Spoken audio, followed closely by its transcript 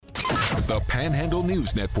The Panhandle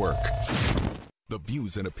News Network. The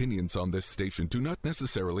views and opinions on this station do not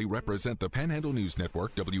necessarily represent the Panhandle News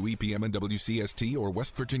Network, WEPM and WCST, or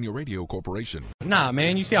West Virginia Radio Corporation. Nah,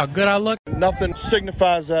 man, you see how good I look? Nothing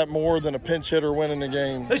signifies that more than a pinch hitter winning the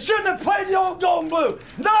game. They shouldn't have played the old gold and blue.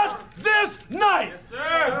 Not this night. Yes,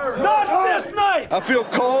 sir. Not this night. I feel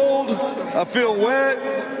cold. I feel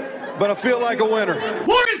wet, but I feel like a winner.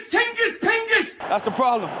 Wargus, Tingus, Pingus. That's the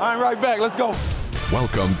problem. I'm right back. Let's go.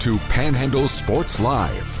 Welcome to Panhandle Sports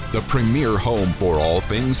Live, the premier home for all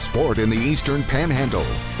things sport in the Eastern Panhandle.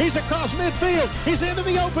 He's across midfield. He's into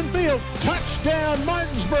the open field. Touchdown,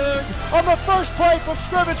 Martinsburg. On the first play from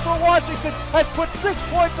scrimmage for Washington, has put 6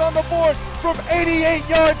 points on the board from 88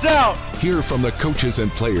 yards out. Hear from the coaches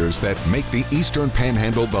and players that make the Eastern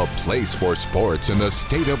Panhandle the place for sports in the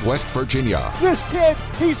state of West Virginia. This kid,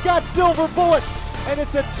 he's got silver bullets. And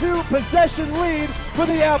it's a 2-possession lead for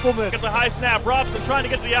the Applemen. It's a high snap. Robinson trying to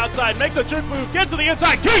get to the outside. Makes a juke move. Gets to the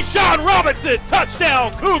inside. Keyshawn Robinson.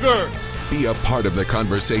 Touchdown, Cougar. Be a part of the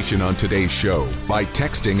conversation on today's show by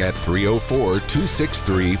texting at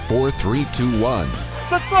 304-263-4321.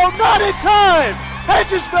 The throw not in time.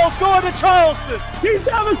 Hedgesville's going to Charleston. He's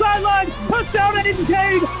down the sideline. Touchdown, Aiden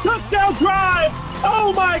Cade. Touchdown drive.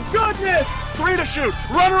 Oh, my goodness. 3 to shoot.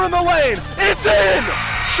 Runner in the lane. It's in.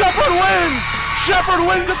 Shepherd wins. Shepherd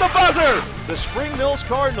wins at the buzzer. The Spring Mills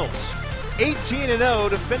Cardinals, 18-0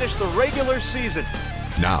 to finish the regular season.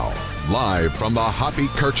 Now, live from the Hoppy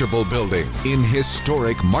Kercheval building in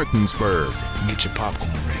historic Martinsburg. Get your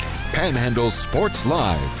popcorn ready. Panhandle Sports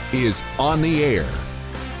Live is on the air.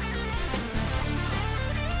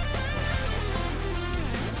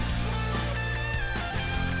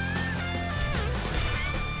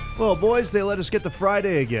 Well, boys, they let us get the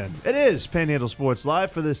Friday again. It is Panhandle Sports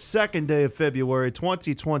Live for the second day of February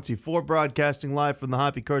 2024, broadcasting live from the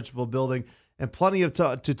Hoppy Kercheval building, and plenty of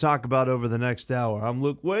to talk about over the next hour. I'm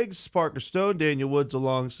Luke Wiggs, Parker Stone, Daniel Woods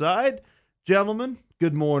alongside. Gentlemen,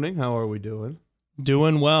 good morning. How are we doing?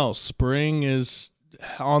 Doing well. Spring is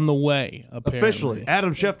on the way, apparently. Officially.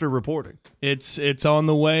 Adam Schefter reporting. It's on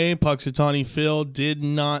the way. Puxatawny Phil did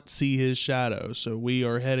not see his shadow, so we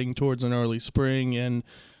are heading towards an early spring, and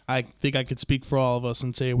I think I could speak for all of us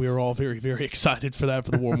and say we are all very, very excited for that,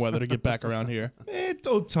 for the warm weather to get back around here.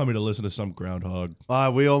 Don't tell me to listen to some groundhog.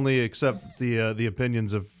 We only accept the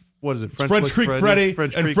opinions of, what is it, French Creek Freddy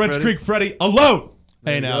and French Creek Freddy alone.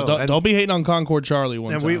 Hey, now, don't be hating on Concord Charlie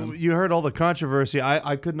one time. You heard all the controversy.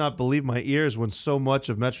 I could not believe my ears when so much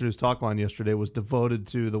of Metro News Talkline yesterday was devoted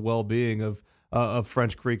to the well-being of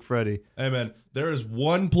French Creek Freddy. Hey, man, there is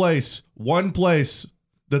one place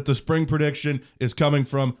that the spring prediction is coming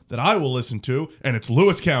from that I will listen to, and it's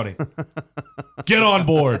Lewis County. Get on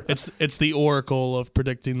board. It's the oracle of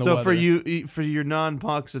predicting the weather. So for your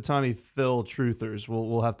non-Puxatawny Phil truthers,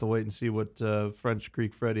 we'll have to wait and see what French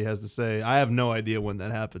Creek Freddy has to say. I have no idea when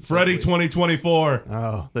that happens. Freddy 2024.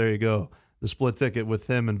 Oh, there you go. The split ticket with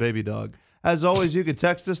him and Baby Dog. As always, you can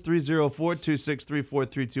text us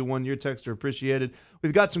 304-263-4321. Your texts are appreciated.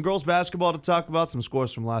 We've got some girls basketball to talk about, some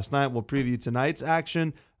scores from last night. We'll preview tonight's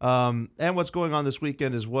action and what's going on this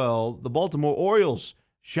weekend as well. The Baltimore Orioles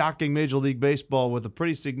shocking Major League Baseball with a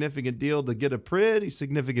pretty significant deal to get a pretty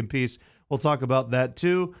significant piece. We'll talk about that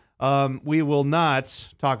too. We will not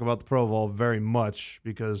talk about the Pro Bowl very much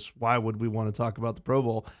because why would we want to talk about the Pro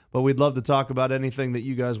Bowl? But we'd love to talk about anything that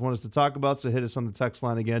you guys want us to talk about, so hit us on the text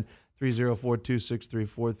line again,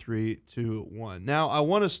 304-263-4321. Now, I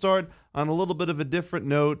want to start on a little bit of a different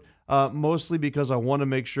note, mostly because I want to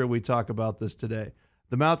make sure we talk about this today.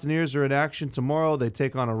 The Mountaineers are in action tomorrow. They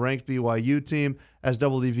take on a ranked BYU team as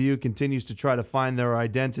WVU continues to try to find their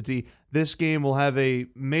identity. This game will have a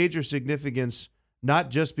major significance, not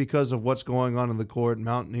just because of what's going on in the court.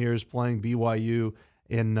 Mountaineers playing BYU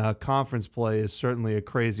in conference play is certainly a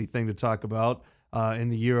crazy thing to talk about in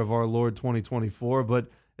the year of our Lord 2024, but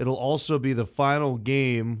it'll also be the final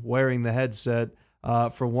game wearing the headset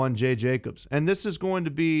for one Jay Jacobs. And this is going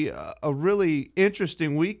to be a really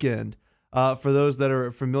interesting weekend for those that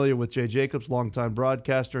are familiar with Jay Jacobs, longtime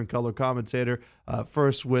broadcaster and color commentator,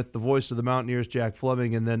 first with the voice of the Mountaineers, Jack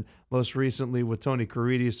Fleming, and then most recently with Tony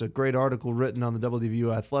Karidis, a great article written on the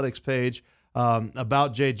WVU Athletics page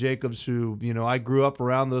about Jay Jacobs, who, I grew up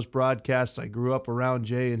around those broadcasts. I grew up around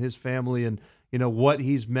Jay and his family and, what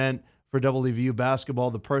he's meant for WVU basketball,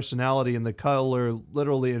 the personality and the color,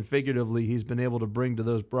 literally and figuratively, he's been able to bring to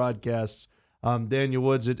those broadcasts. Daniel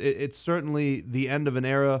Woods, it's certainly the end of an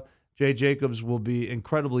era. Jay Jacobs will be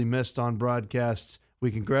incredibly missed on broadcasts.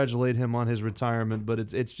 We congratulate him on his retirement, but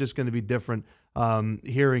it's just going to be different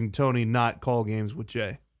hearing Tony not call games with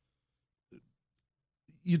Jay.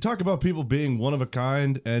 you talk about people being one of a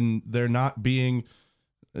kind and there not being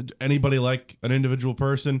anybody like an individual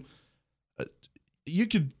person. You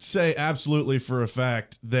could say absolutely for a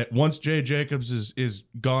fact that once Jay Jacobs is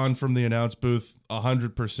gone from the announce booth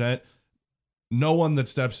 100%, no one that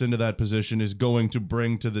steps into that position is going to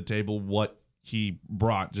bring to the table what he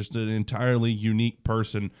brought. Just an entirely unique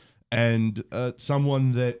person and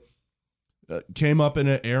someone that came up in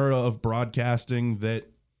an era of broadcasting that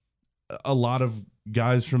a lot of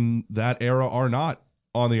guys from that era are not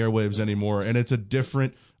on the airwaves anymore. And it's a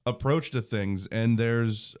different approach to things, and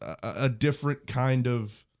there's a different kind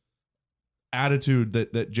of attitude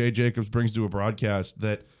that Jay Jacobs brings to a broadcast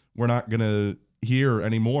that we're not going to hear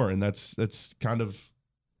anymore. And that's kind of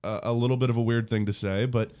a little bit of a weird thing to say,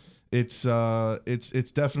 but it's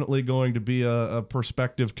definitely going to be a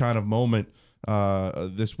perspective kind of moment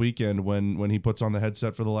this weekend when he puts on the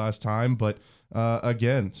headset for the last time. But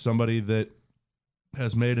again, somebody that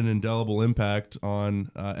has made an indelible impact on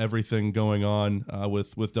everything going on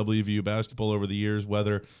with WVU basketball over the years,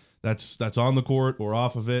 whether that's on the court or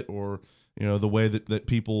off of it, or the way that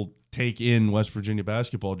people take in West Virginia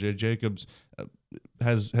basketball. Jay Jacobs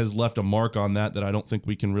has left a mark on that I don't think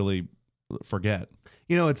we can really forget.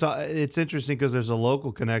 It's interesting because there's a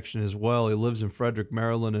local connection as well. He lives in Frederick,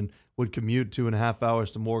 Maryland, and would commute 2.5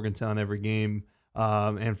 hours to Morgantown every game,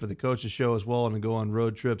 and for the coaches show as well, and to go on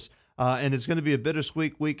road trips. And it's going to be a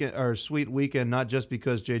bittersweet weekend, or sweet weekend, not just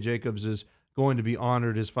because Jay Jacobs is going to be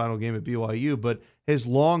honored his final game at BYU, but his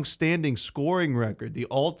long-standing scoring record. The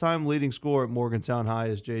all-time leading scorer at Morgantown High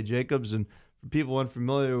is Jay Jacobs, and for people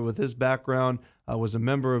unfamiliar with his background, was a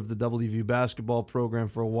member of the WVU basketball program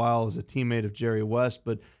for a while, as a teammate of Jerry West,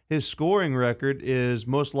 but his scoring record is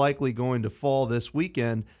most likely going to fall this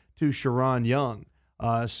weekend to Sharon Young.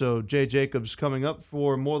 So Jay Jacobs coming up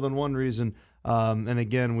for more than one reason. And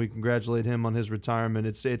again, we congratulate him on his retirement.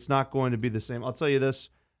 It's not going to be the same. I'll tell you this.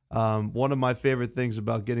 One of my favorite things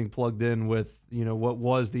about getting plugged in with, what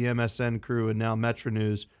was the MSN crew and now Metro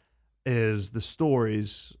News is the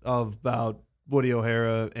stories about Woody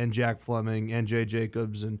O'Hara and Jack Fleming and Jay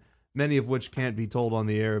Jacobs, and many of which can't be told on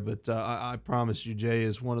the air. But I promise you, Jay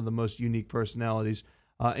is one of the most unique personalities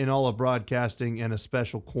in all of broadcasting, and a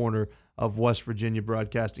special corner of West Virginia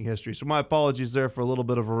broadcasting history. So my apologies there for a little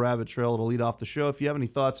bit of a rabbit trail to lead off the show. If you have any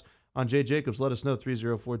thoughts on Jay Jacobs, let us know,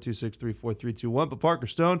 304-263-4321. But Parker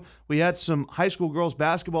Stone, we had some high school girls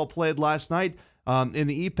basketball played last night. In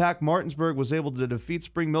the EPAC, Martinsburg was able to defeat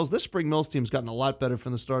Spring Mills. This Spring Mills team's gotten a lot better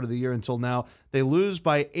from the start of the year until now. They lose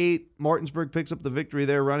by 8. Martinsburg picks up the victory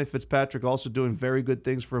there. Ronnie Fitzpatrick also doing very good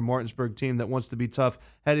things for a Martinsburg team that wants to be tough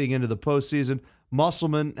heading into the postseason.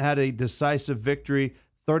 Musselman had a decisive victory,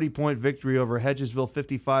 30-point victory over Hedgesville,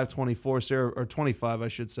 55-24, or 25, I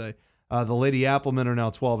should say. The Lady Applemen are now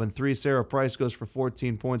 12-3. Sarah Price goes for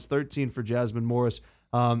 14 points, 13 for Jasmine Morris.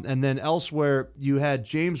 And then elsewhere, you had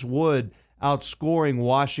James Wood outscoring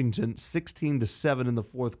Washington 16-7 in the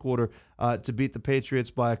fourth quarter to beat the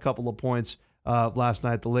Patriots by a couple of points last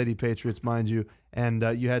night, the Lady Patriots, mind you. And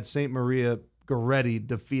you had St. Maria Goretti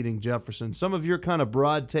defeating Jefferson. Some of your kind of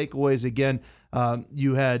broad takeaways, again,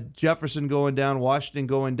 you had Jefferson going down, Washington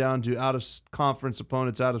going down to out-of-conference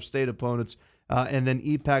opponents, out-of-state opponents, and then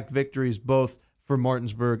EPAC victories both for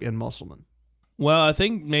Martinsburg and Musselman. Well, I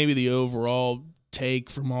think maybe the overall take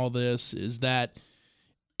from all this is that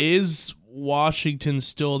is Washington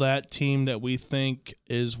still that team that we think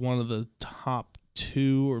is one of the top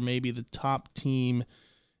 2 or maybe the top team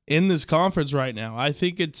in this conference right now? I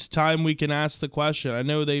think it's time we can ask the question. I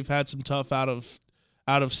know they've had some tough out of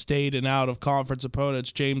state and out of conference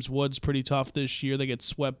opponents. James Wood's pretty tough this year. They get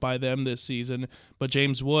swept by them this season, but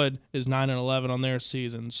James Wood is 9-11 on their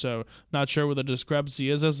season. So not sure what the discrepancy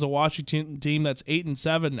is. This is a Washington team that's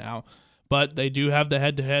 8-7 now. But they do have the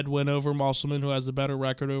head-to-head win over Musselman, who has the better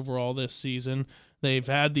record overall this season. They've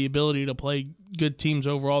had the ability to play good teams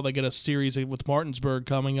overall. They get a series with Martinsburg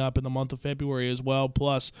coming up in the month of February as well,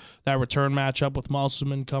 plus that return matchup with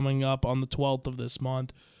Musselman coming up on the 12th of this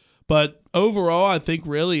month. But overall, I think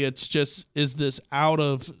really it's just, is this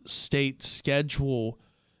out-of-state schedule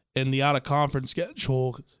and the out-of-conference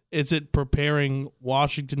schedule, is it preparing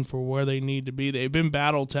Washington for where they need to be? They've been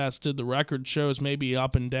battle-tested. The record shows maybe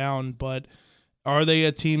up and down, but are they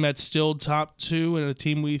a team that's still top 2 and a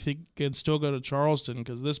team we think can still go to Charleston?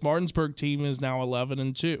 Because this Martinsburg team is now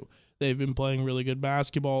 11-2. They've been playing really good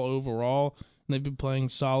basketball overall, and they've been playing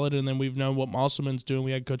solid, and then we've known what Musselman's doing.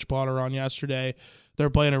 We had Coach Potter on yesterday. They're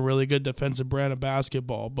playing a really good defensive brand of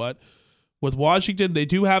basketball, but with Washington, they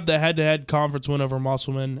do have the head-to-head conference win over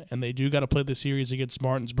Musselman, and they do got to play the series against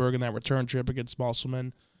Martinsburg in that return trip against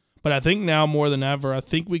Musselman. But I think now more than ever, I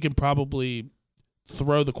think we can probably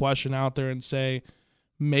throw the question out there and say,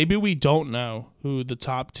 maybe we don't know who the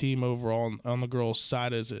top team overall on the girls'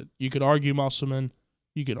 side is. You could argue Musselman.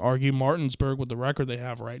 You could argue Martinsburg with the record they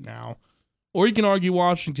have right now. Or you can argue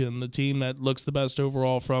Washington, the team that looks the best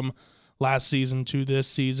overall from last season to this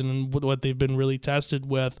season and what they've been really tested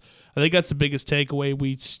with. I think that's the biggest takeaway.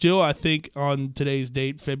 We still, I think, on today's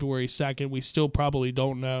date, February 2nd, we still probably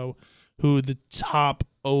don't know who the top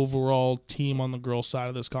overall team on the girls' side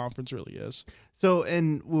of this conference really is. So,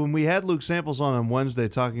 and when we had Luke Samples on Wednesday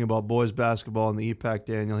talking about boys basketball in the EPAC,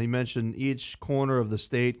 Daniel, he mentioned each corner of the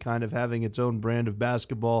state kind of having its own brand of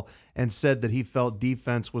basketball and said that he felt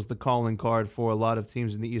defense was the calling card for a lot of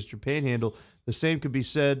teams in the Eastern Panhandle. The same could be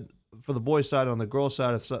said for the boys' side on the girls'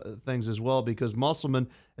 side of things as well, because Musselman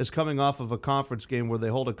is coming off of a conference game where they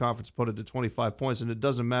hold a conference opponent to 25 points, and it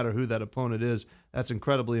doesn't matter who that opponent is. That's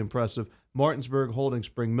incredibly impressive. Martinsburg holding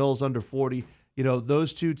Spring Mills under 40. You know,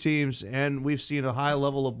 those two teams, and we've seen a high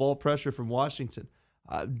level of ball pressure from Washington.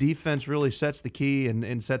 Defense really sets the key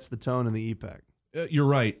and sets the tone in the EPAC. You're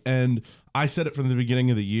right. And I said it from the beginning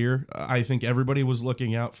of the year. I think everybody was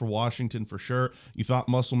looking out for Washington for sure. You thought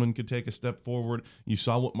Musselman could take a step forward. You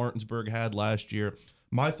saw what Martinsburg had last year.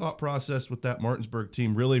 My thought process with that Martinsburg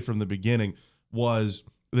team really from the beginning was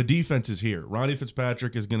the defense is here. Ronnie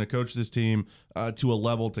Fitzpatrick is going to coach this team to a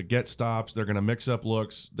level to get stops. They're going to mix up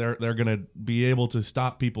looks. They're going to be able to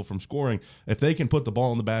stop people from scoring. If they can put the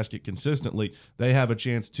ball in the basket consistently, they have a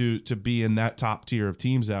chance to be in that top tier of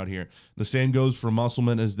teams out here. The same goes for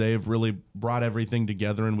Musselman, as they've really brought everything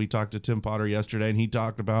together. And we talked to Tim Potter yesterday, and he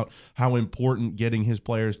talked about how important getting his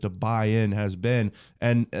players to buy in has been.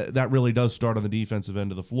 And that really does start on the defensive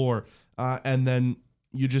end of the floor. And then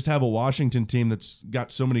you just have a Washington team that's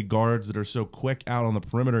got so many guards that are so quick out on the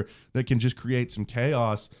perimeter that can just create some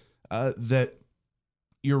chaos that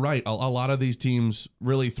you're right. A lot of these teams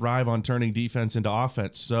really thrive on turning defense into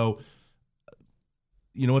offense. So,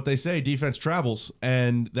 you know what they say, defense travels,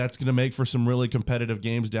 and that's going to make for some really competitive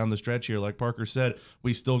games down the stretch here. Like Parker said,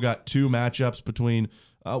 we still got two matchups between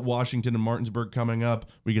Washington and Martinsburg coming up.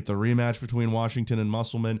 We get the rematch between Washington and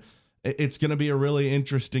Musselman. It's going to be a really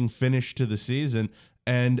interesting finish to the season.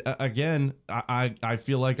 And again, I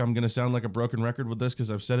feel like I'm going to sound like a broken record with this because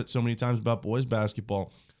I've said it so many times about boys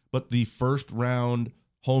basketball, but the first round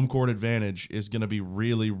home court advantage is going to be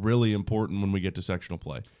really, really important when we get to sectional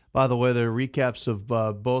play. By the way, there are recaps of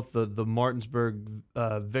both the Martinsburg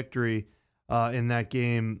victory in that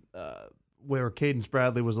game where Cadence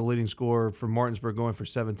Bradley was the leading scorer for Martinsburg, going for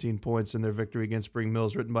 17 points in their victory against Spring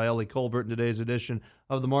Mills, written by Ellie Colbert in today's edition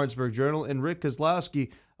of the Martinsburg Journal, and Rick Kozlowski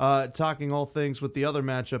talking all things with the other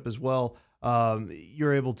matchup as well.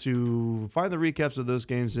 You're able to find the recaps of those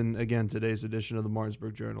games in, again, today's edition of the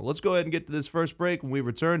Martinsburg Journal. Let's go ahead and get to this first break. When we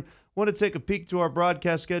return, I want to take a peek to our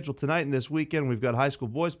broadcast schedule tonight and this weekend. We've got high school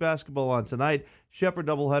boys basketball on tonight, Shepherd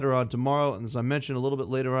doubleheader on tomorrow, and as I mentioned a little bit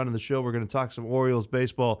later on in the show, we're going to talk some Orioles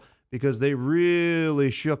baseball because they really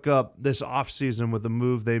shook up this offseason with the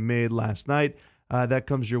move they made last night. That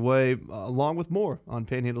comes your way, along with more on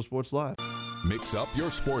Panhandle Sports Live. Mix up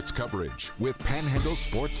your sports coverage with Panhandle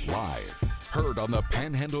Sports Live. Heard on the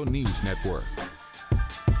Panhandle News Network.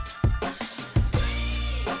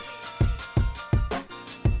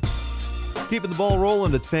 Keeping the ball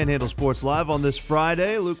rolling, it's Panhandle Sports Live on this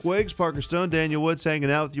Friday. Luke Wiggs, Parker Stone, Daniel Woods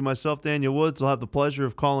hanging out with you. Myself, Daniel Woods. I'll have the pleasure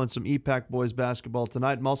of calling some EPAC boys basketball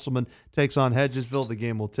tonight. Musselman takes on Hedgesville. The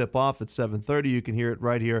game will tip off at 7:30. You can hear it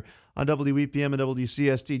right here on WEPM and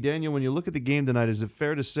WCST. Daniel, when you look at the game tonight, is it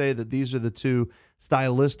fair to say that these are the two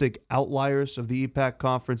stylistic outliers of the EPAC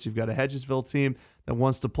conference? You've got a Hedgesville team that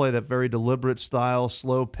wants to play that very deliberate style,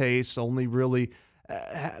 slow pace, only really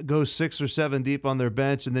goes 6 or 7 deep on their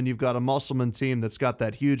bench, and then you've got a Musselman team that's got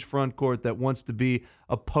that huge front court that wants to be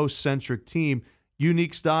a post-centric team.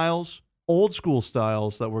 Unique styles, old school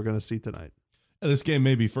styles that we're going to see tonight. This game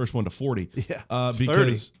may be first one to 40. Yeah,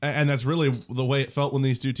 because 30. And that's really the way it felt when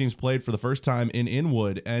these two teams played for the first time in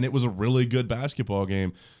Inwood, and it was a really good basketball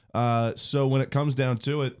game. So when it comes down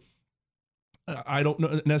to it, I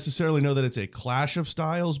don't necessarily know that it's a clash of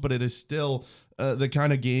styles, but it is still the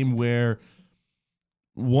kind of game where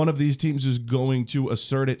one of these teams is going to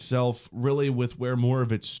assert itself really with where more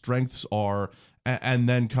of its strengths are and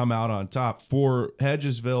then come out on top. For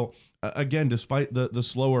Hedgesville, again, despite the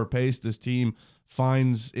slower pace, this team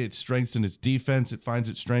finds its strengths in its defense. It finds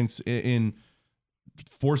its strengths in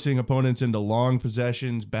forcing opponents into long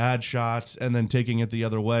possessions, bad shots, and then taking it the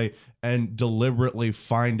other way and deliberately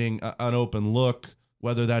finding an open look,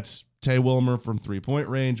 whether that's Tay Wilmer from three-point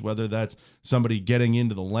range, whether that's somebody getting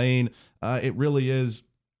into the lane. It really is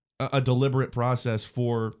a deliberate process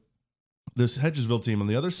for this Hedgesville team. On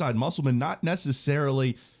the other side, Musselman, not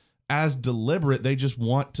necessarily as deliberate. They just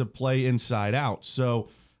want to play inside out. So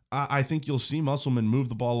I think you'll see Musselman move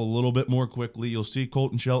the ball a little bit more quickly. You'll see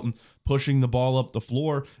Colton Shelton pushing the ball up the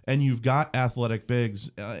floor, and you've got athletic bigs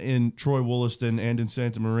in Troy Wollaston and in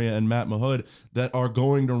Santa Maria and Matt Mahood that are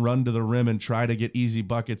going to run to the rim and try to get easy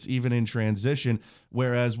buckets even in transition,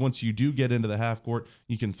 whereas once you do get into the half court,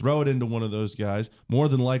 you can throw it into one of those guys. More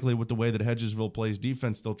than likely, with the way that Hedgesville plays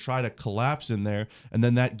defense, they'll try to collapse in there, and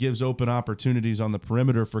then that gives open opportunities on the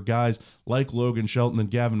perimeter for guys like Logan Shelton and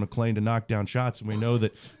Gavin McLean to knock down shots, and we know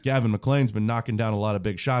that Gavin McLean's been knocking down a lot of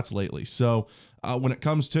big shots lately. So when it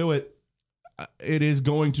comes to it, it is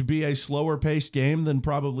going to be a slower paced game than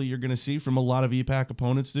probably you're going to see from a lot of EPAC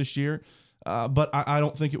opponents this year. But I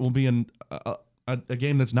don't think it will be a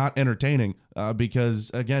game that's not entertaining because,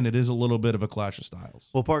 again, it is a little bit of a clash of styles.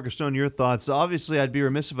 Well, Parker Stone, your thoughts. Obviously, I'd be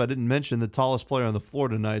remiss if I didn't mention the tallest player on the floor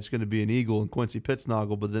tonight is going to be an Eagle and Quincy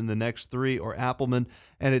Pittsnoggle, but then the next three are Appleman,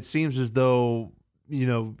 and it seems as though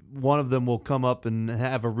one of them will come up and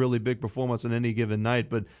have a really big performance on any given night.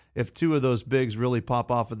 But if two of those bigs really pop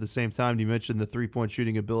off at the same time, you mentioned the three-point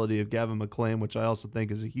shooting ability of Gavin McLean, which I also think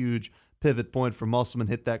is a huge pivot point for Musselman,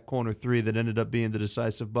 hit that corner three that ended up being the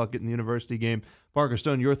decisive bucket in the university game. Parker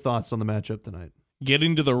Stone, your thoughts on the matchup tonight?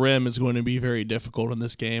 Getting to the rim is going to be very difficult in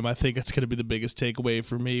this game. I think it's going to be the biggest takeaway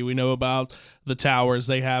for me. We know about the towers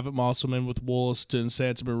they have at Musselman with Wollaston,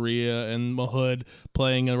 Santa Maria, and Mahood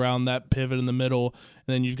playing around that pivot in the middle.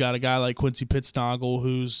 And then you've got a guy like Quincy Pittsnoggle,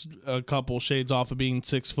 who's a couple shades off of being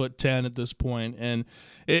 6'10" at this point. And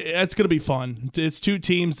it's going to be fun. It's two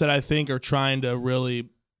teams that I think are trying to really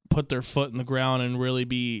put their foot in the ground and really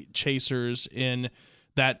be chasers in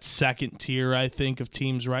that second tier, I think, of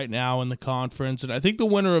teams right now in the conference. And I think the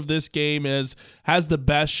winner of this game has the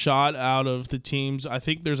best shot out of the teams. I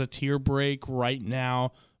think there's a tier break right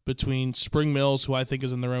now between Spring Mills, who I think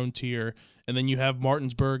is in their own tier, and then you have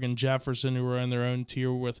Martinsburg and Jefferson, who are in their own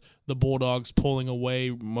tier, with the Bulldogs pulling away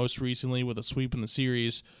most recently with a sweep in the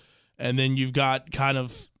series. And then you've got kind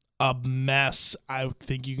of a mess, I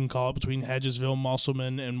think you can call it, between Hedgesville,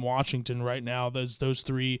 Musselman, and Washington right now. Those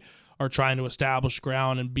three are trying to establish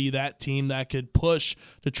ground and be that team that could push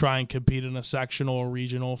to try and compete in a sectional or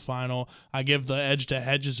regional final. I give the edge to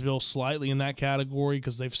Hedgesville slightly in that category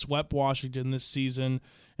because they've swept Washington this season.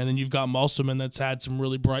 And then you've got Musselman that's had some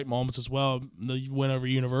really bright moments as well, the win over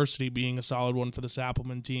University being a solid one for the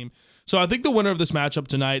Appleman team. So I think the winner of this matchup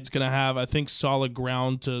tonight is going to have, I think, solid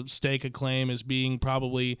ground to stake a claim as being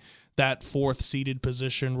probably that fourth-seeded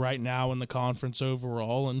position right now in the conference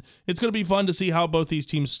overall. And it's going to be fun to see how both these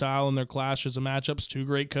teams style in their clashes and matchups. Two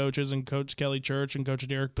great coaches, and Coach Kelly Church and Coach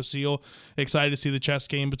Derek Basile. Excited to see the chess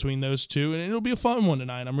game between those two, and it'll be a fun one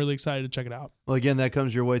tonight. I'm really excited to check it out. Well, again, that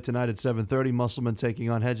comes your way tonight at 7:30. Musselman taking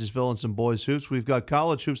on Hedgesville and some boys hoops. We've got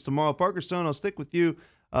college hoops tomorrow. Parker Stone, I'll stick with you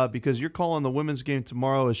because you're calling the women's game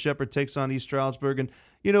tomorrow as Shepherd takes on East Stroudsburg. And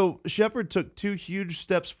Shepherd took two huge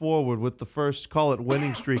steps forward with the first, call it,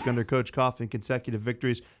 winning streak under Coach Coffin, consecutive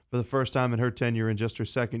victories for the first time in her tenure in just her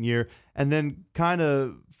second year, and then kind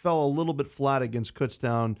of fell a little bit flat against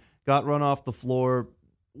Kutztown, got run off the floor.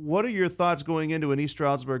 What are your thoughts going into an East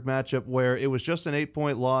Stroudsburg matchup where it was just an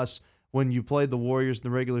 8-point loss when you played the Warriors in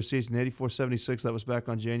the regular season, 84-76, that was back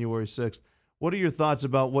on January 6th. What are your thoughts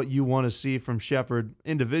about what you want to see from Shepherd,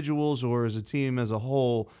 individuals or as a team as a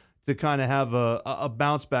whole, to kind of have a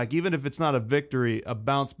bounce back, even if it's not a victory, a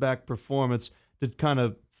bounce back performance to kind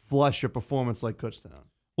of flush a performance like Kutztown?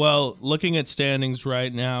 Well, looking at standings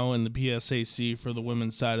right now in the PSAC for the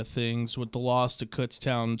women's side of things, with the loss to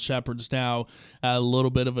Kutztown, Shepherd's now at a little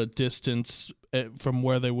bit of a distance from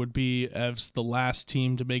where they would be as the last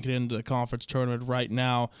team to make it into the conference tournament right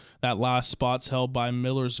now. That last spot's held by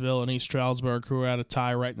Millersville and East Stroudsburg, who are at a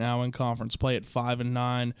tie right now in conference play at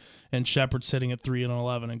 5-9, and Shepherd sitting at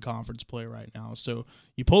 3-11 in conference play right now. So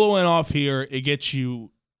you pull a win off here, it gets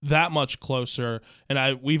you that much closer,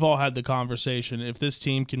 and we've all had the conversation. If this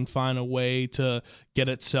team can find a way to get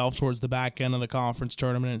itself towards the back end of the conference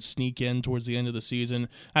tournament and sneak in towards the end of the season,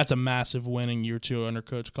 that's a massive win in year two under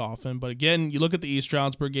Coach Coffin. But again, you look at the East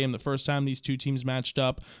Stroudsburg game, the first time these two teams matched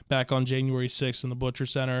up back on January 6th in the Butcher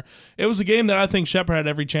Center, it was a game that I think Shepherd had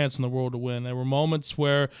every chance in the world to win. There were moments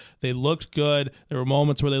where they looked good. There were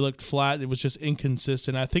moments where they looked flat. It was just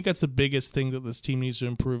inconsistent. I think that's the biggest thing that this team needs to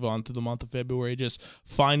improve on through the month of February, just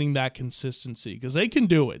finding that consistency, because they can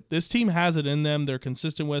do it. This team has it in them. They're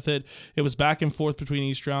consistent with it. It was back and forth between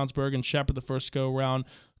East Stroudsburg and Shepherd the first go-around.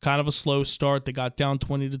 Kind of a slow start. They got down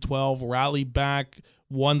 20-12, rallied back,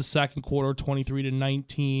 won the second quarter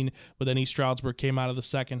 23-19, but then East Stroudsburg came out of the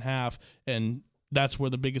second half and that's where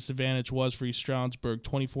the biggest advantage was for East Stroudsburg,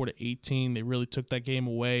 24-18. They really took that game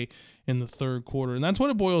away in the third quarter, and that's what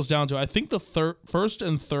it boils down to. I think the first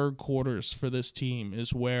and third quarters for this team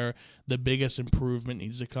is where the biggest improvement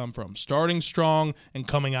needs to come from. Starting strong and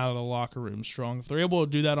coming out of the locker room strong. If they're able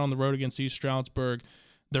to do that on the road against East Stroudsburg,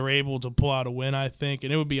 they're able to pull out a win, I think,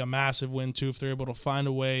 and it would be a massive win, too, if they're able to find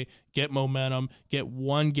a way, get momentum, get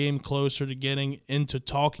one game closer to getting into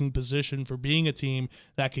talking position for being a team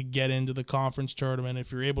that could get into the conference tournament.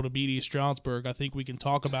 If you're able to beat East Stroudsburg, I think we can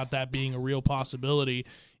talk about that being a real possibility.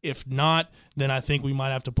 If not, then I think we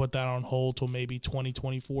might have to put that on hold till maybe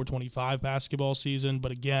 2024-25 basketball season.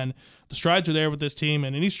 But again, the strides are there with this team,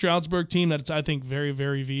 and an East Stroudsburg team that's, I think, very,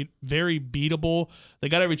 very, very beatable. They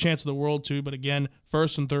got every chance in the world to, but again,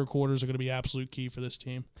 first and third quarters are going to be absolute key for this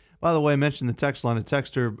team. By the way, I mentioned the text line. A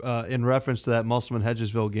texter in reference to that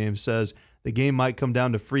Musselman-Hedgesville game says the game might come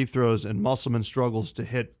down to free throws and Musselman struggles to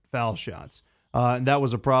hit foul shots. And that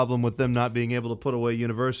was a problem with them not being able to put away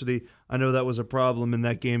University. I know that was a problem in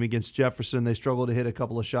that game against Jefferson. They struggled to hit a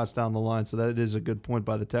couple of shots down the line, so that is a good point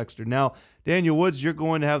by the texter. Now, Daniel Woods, you're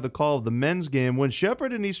going to have the call of the men's game. When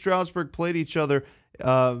Shepherd and East Stroudsburg played each other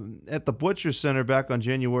at the Butcher Center back on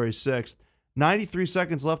January 6th, 93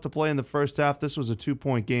 seconds left to play in the first half. This was a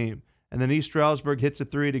 2-point game. And then East Stroudsburg hits a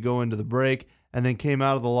three to go into the break and then came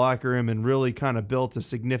out of the locker room and really kind of built a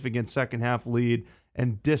significant second-half lead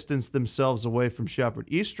and distanced themselves away from Shepherd.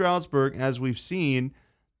 East Stroudsburg, as we've seen,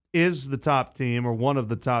 is the top team or one of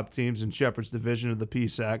the top teams in Shepherd's division of the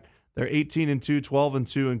PSAC. They're 18-2,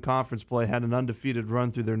 12-2 in conference play, had an undefeated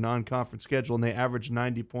run through their non-conference schedule, and they averaged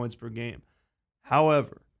 90 points per game.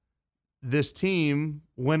 However, this team,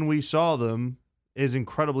 when we saw them, is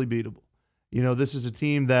incredibly beatable. You know, this is a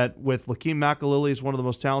team that, with Lakeem McAlilly, is one of the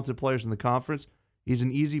most talented players in the conference. He's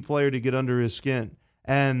an easy player to get under his skin.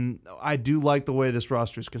 And I do like the way this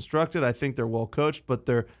roster is constructed. I think they're well coached, but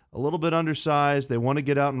they're a little bit undersized. They want to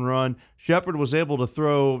get out and run. Shepherd was able to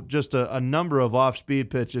throw just a number of off-speed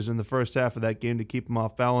pitches in the first half of that game to keep them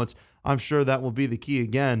off balance. I'm sure that will be the key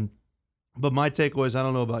again. But my takeaways, I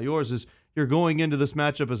don't know about yours, is you're going into this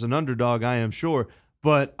matchup as an underdog, I am sure.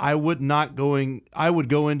 But I would go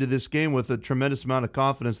into this game with a tremendous amount of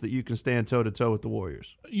confidence that you can stand toe-to-toe with the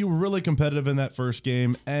Warriors. You were really competitive in that first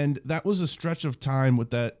game, and that was a stretch of time with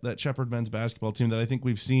that Shepherd men's basketball team that I think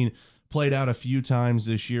we've seen played out a few times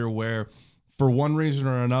this year where, for one reason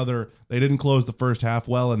or another, they didn't close the first half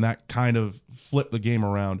well, and that kind of flipped the game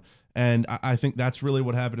around. And I think that's really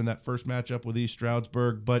what happened in that first matchup with East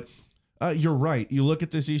Stroudsburg. But you're right. You look at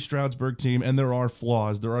this East Stroudsburg team, and there are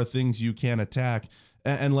flaws. There are things you can attack.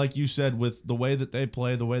 And like you said, with the way that they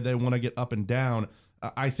play, the way they want to get up and down,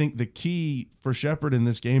 I think the key for Shepherd in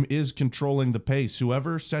this game is controlling the pace.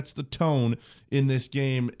 Whoever sets the tone in this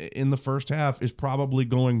game in the first half is probably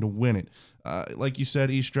going to win it. Like you said,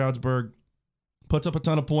 East Stroudsburg puts up a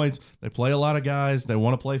ton of points. They play a lot of guys. They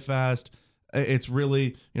want to play fast. It's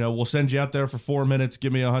really, we'll send you out there for 4 minutes,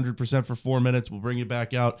 give me 100% for 4 minutes, we'll bring you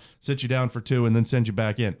back out, sit you down for 2, and then send you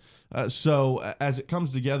back in. So as it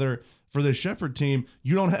comes together for the Shepherd team,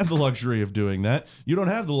 you don't have the luxury of doing that. You don't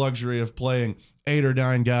have the luxury of playing 8 or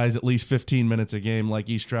 9 guys at least 15 minutes a game like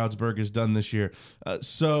East Stroudsburg has done this year.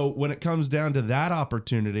 So when it comes down to that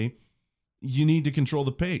opportunity, you need to control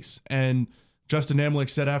the pace. And Justin Amlich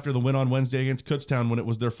said after the win on Wednesday against Kutztown, when it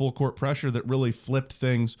was their full court pressure that really flipped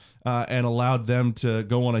things and allowed them to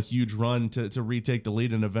go on a huge run to retake the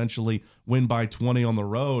lead and eventually win by 20 on the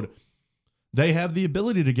road. They have the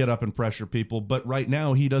ability to get up and pressure people, but right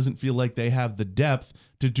now he doesn't feel like they have the depth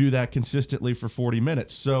to do that consistently for 40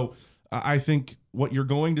 minutes. So I think what you're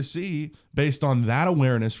going to see based on that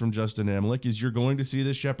awareness from Justin Amlich is you're going to see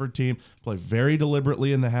the Shepherd team play very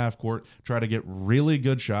deliberately in the half court, try to get really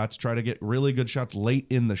good shots, late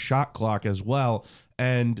in the shot clock as well.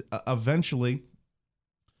 And eventually,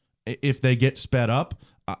 if they get sped up,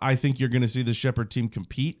 I think you're going to see the Shepherd team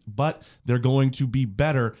compete, but they're going to be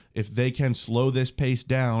better if they can slow this pace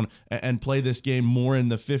down and play this game more in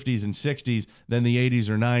the 50s and 60s than the 80s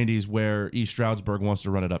or 90s where East Stroudsburg wants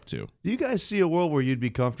to run it up to. Do you guys see a world where you'd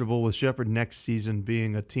be comfortable with Shepherd next season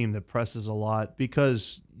being a team that presses a lot?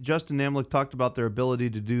 Because Justin Amlich talked about their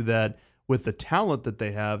ability to do that with the talent that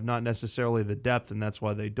they have, not necessarily the depth, and that's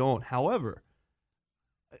why they don't. However,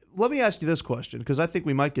 let me ask you this question, because I think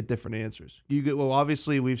we might get different answers.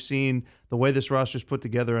 Obviously, we've seen the way this roster is put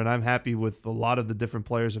together, and I'm happy with a lot of the different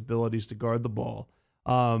players' abilities to guard the ball.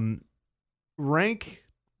 Rank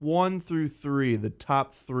 1 through 3, the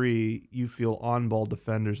top 3 you feel on-ball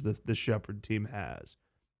defenders that the Shepherd team has.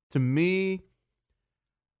 To me,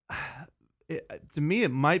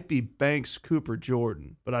 it might be Banks, Cooper,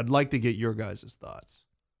 Jordan, but I'd like to get your guys' thoughts.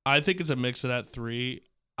 I think it's a mix of that 3.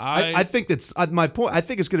 I think that's my point. I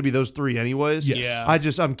think it's going to be those 3 anyways. Yes.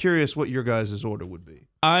 Yeah. I'm curious what your guys' order would be.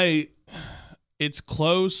 It's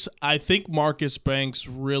close. I think Marcus Banks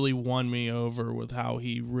really won me over with how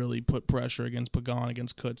he really put pressure against Pagan,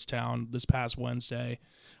 against Kutztown this past Wednesday.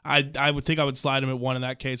 I would think I would slide him at 1 in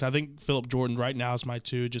that case. I think Phillip Jordan right now is my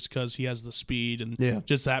 2 just because he has the speed and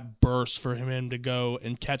just that burst for him to go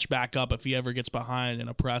and catch back up if he ever gets behind in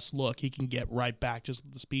a press look. He can get right back just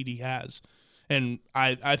with the speed he has. And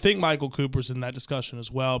I think Michael Cooper's in that discussion as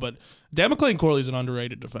well. But Dan McClain-Corley's an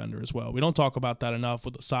underrated defender as well. We don't talk about that enough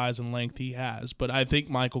with the size and length he has. But I think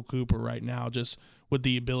Michael Cooper right now, just with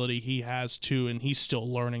the ability he has too, and he's still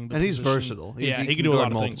learning the position. And he's versatile. He can do a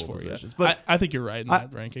lot of things for you. But I think you're right in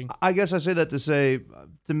that ranking. I guess I say that to say,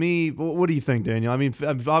 to me, what do you think, Daniel? I mean,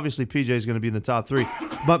 obviously PJ is going to be in the top 3.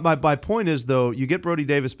 But my point is, though, you get Brody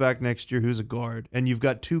Davis back next year, who's a guard, and you've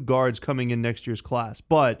got 2 guards coming in next year's class.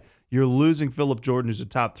 But you're losing Phillip Jordan, who's a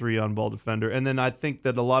top 3 on-ball defender. And then I think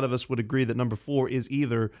that a lot of us would agree that number 4 is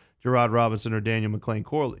either Gerard Robinson or Daniel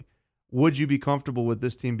McClain-Corley. Would you be comfortable with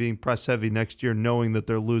this team being press-heavy next year, knowing that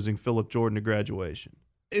they're losing Phillip Jordan to graduation?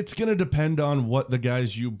 It's going to depend on what the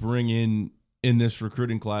guys you bring in this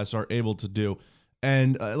recruiting class are able to do.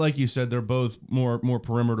 And like you said, they're both more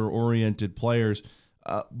perimeter-oriented players.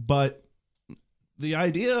 But the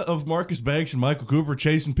idea of Marcus Banks and Michael Cooper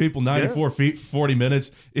chasing people 94 feet for 40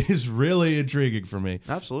 minutes is really intriguing for me.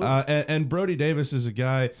 Absolutely. And Brody Davis is a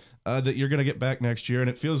guy that you're going to get back next year, and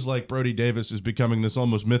it feels like Brody Davis is becoming this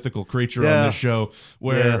almost mythical creature on this show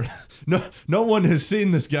where no one has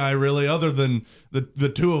seen this guy really other than the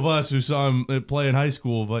 2 of us who saw him play in high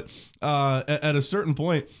school. But at a certain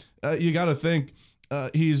point, you got to think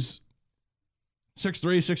he's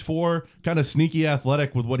 6'3", 6'4", kind of sneaky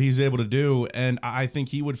athletic with what he's able to do, and I think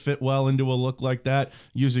he would fit well into a look like that,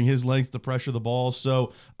 using his length to pressure the ball.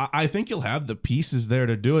 So I think he'll have the pieces there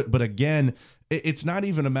to do it. But again, it's not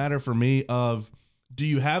even a matter for me of, do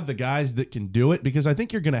you have the guys that can do it? Because I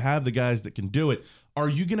think you're going to have the guys that can do it. Are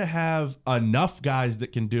you going to have enough guys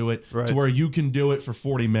that can do it to where you can do it for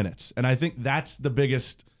 40 minutes? And I think that's the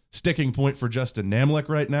biggest sticking point for Justin Namlick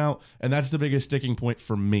right now, and that's the biggest sticking point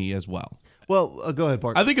for me as well. Well, go ahead,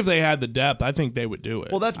 Parker. I think if they had the depth, I think they would do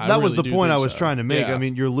it. Well, that was the point I was trying to make. I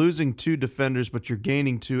mean, you're losing 2 defenders, but you're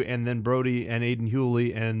gaining 2, and then Brody and Aiden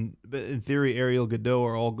Hewley and, in theory, Ariel Godot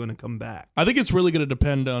are all going to come back. I think it's really going to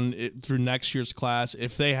depend on it through next year's class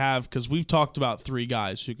if they have, because we've talked about 3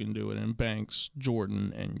 guys who can do it in Banks,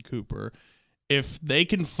 Jordan, and Cooper. If they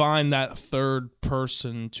can find that 3rd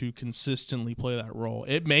person to consistently play that role,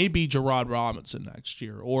 it may be Gerard Robinson next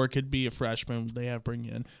year, or it could be a freshman they have bring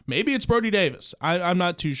in. Maybe it's Brody Davis. I'm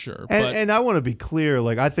not too sure. And I want to be clear,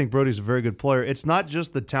 I think Brody's a very good player. It's not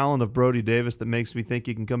just the talent of Brody Davis that makes me think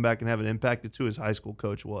he can come back and have an impact. It's who his high school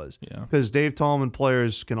coach was. Because Dave Tallman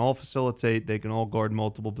players can all facilitate, they can all guard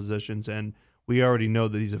multiple positions, and we already know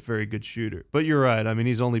that he's a very good shooter. But you're right. I mean,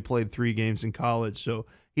 he's only played 3 games in college, so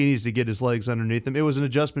he needs to get his legs underneath him. It was an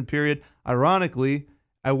adjustment period. Ironically,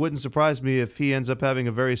 it wouldn't surprise me if he ends up having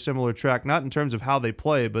a very similar track, not in terms of how they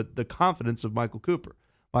play, but the confidence of Michael Cooper.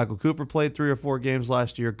 Michael Cooper played 3 or 4 games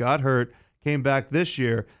last year, got hurt, came back this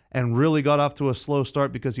year, and really got off to a slow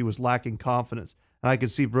start because he was lacking confidence. And I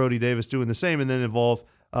could see Brody Davis doing the same and then evolve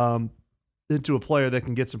into a player that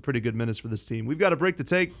can get some pretty good minutes for this team. We've got a break to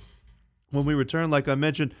take. When we return, like I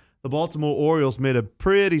mentioned, the Baltimore Orioles made a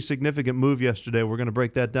pretty significant move yesterday. We're going to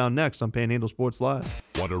break that down next on Panhandle Sports Live.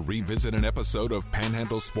 Want to revisit an episode of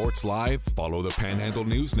Panhandle Sports Live? Follow the Panhandle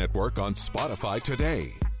News Network on Spotify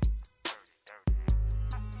today.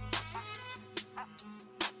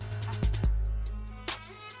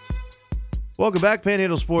 Welcome back,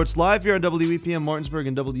 Panhandle Sports Live here on WEPM Martinsburg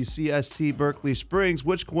and WCST Berkeley Springs,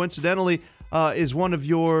 which coincidentally is one of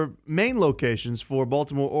your main locations for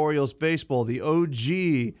Baltimore Orioles baseball, the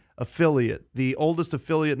OG affiliate, the oldest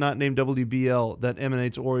affiliate not named WBL that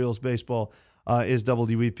emanates Orioles baseball is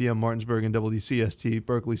WEPM Martinsburg and WCST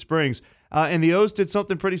Berkeley Springs. And the O's did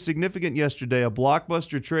something pretty significant yesterday, a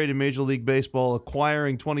blockbuster trade in Major League Baseball,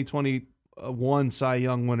 acquiring 2021 Cy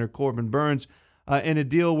Young winner Corbin Burns in a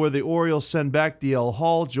deal where the Orioles send back DL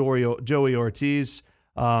Hall, Joey Ortiz,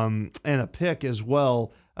 and a pick as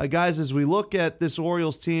well. Guys, as we look at this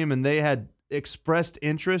Orioles team, and they had expressed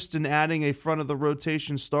interest in adding a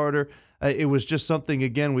front-of-the-rotation starter, it was just something,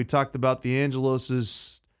 again, we talked about the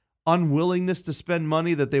Angelos' unwillingness to spend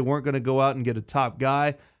money, that they weren't going to go out and get a top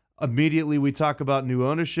guy. Immediately, we talk about new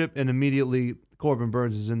ownership, and immediately Corbin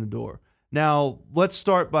Burns is in the door. Now, let's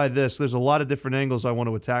start by this. There's a lot of different angles I want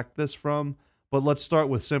to attack this from, but let's start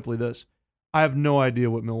with simply this. I have no idea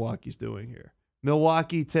what Milwaukee's doing here.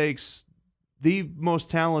 Milwaukee takes the most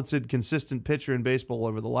talented, consistent pitcher in baseball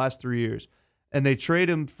over the last 3 years. And they trade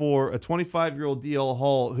him for a 25-year-old DL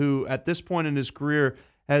Hall, who at this point in his career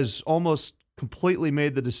has almost completely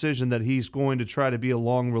made the decision that he's going to try to be a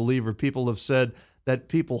long reliever. People have said that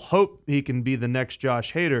people hope he can be the next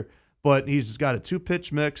Josh Hader, but he's got a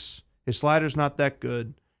 2-pitch mix. His slider's not that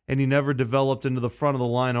good, and he never developed into the front of the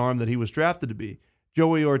line arm that he was drafted to be.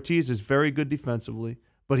 Joey Ortiz is very good defensively,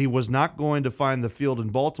 but he was not going to find the field in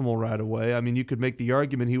Baltimore right away. I mean, you could make the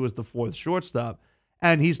argument he was the 4th shortstop,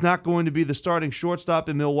 and he's not going to be the starting shortstop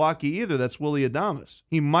in Milwaukee either. That's Willy Adames.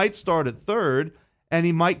 He might start at 3rd, and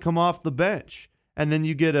he might come off the bench. And then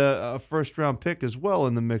you get a first-round pick as well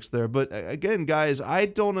in the mix there. But again, guys, I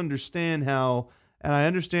don't understand how, and I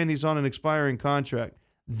understand he's on an expiring contract.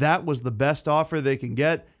 That was the best offer they can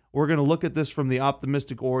get. We're going to look at this from the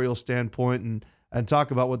optimistic Orioles standpoint and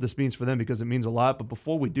talk about what this means for them because it means a lot. But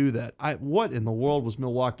before we do that, what in the world was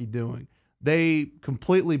Milwaukee doing? They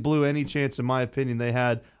completely blew any chance, in my opinion, they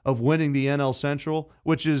had of winning the NL Central,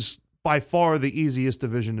 which is by far the easiest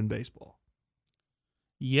division in baseball.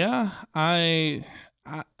 Yeah, I've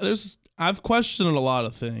questioned a lot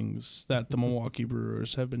of things that the Milwaukee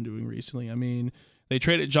Brewers have been doing recently. I mean, they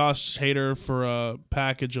traded Josh Hader for a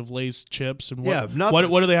package of Lay's chips, and what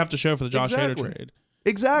do they have to show for the Josh Hader trade?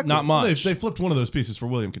 Exactly. Not much. They flipped one of those pieces for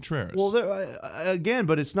William Contreras. Well, again,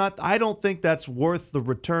 but it's not. I don't think that's worth the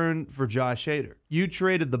return for Josh Hader. You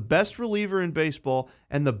traded the best reliever in baseball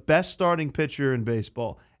and the best starting pitcher in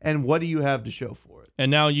baseball, and what do you have to show for it? And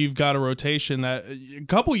now you've got a rotation that a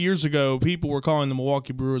couple years ago, people were calling the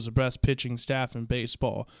Milwaukee Brewers the best pitching staff in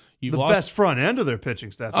baseball. You've lost best front end of their pitching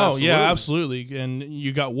staff. Oh, absolutely. Yeah, absolutely. And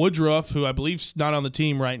you got Woodruff, who I believe's not on the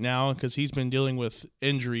team right now because he's been dealing with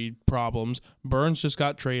injury problems. Burns just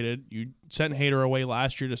got traded. You sent Hader away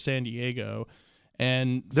last year to San Diego.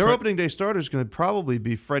 And their opening day starter is going to probably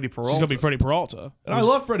be Freddie Peralta. He's going to be Freddie Peralta. And I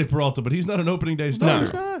love Freddie Peralta, but he's not an opening day starter. No,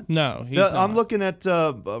 he's not. No, he's not. I'm looking at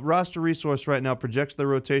roster resource right now, projects their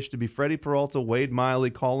rotation to be Freddie Peralta, Wade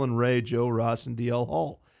Miley, Colin Ray, Joe Ross, and DL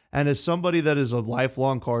Hall. And as somebody that is a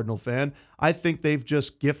lifelong Cardinal fan, I think they've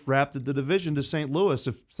just gift-wrapped the division to St. Louis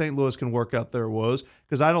if St. Louis can work out their woes,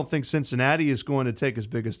 because I don't think Cincinnati is going to take as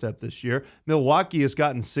big a step this year. Milwaukee has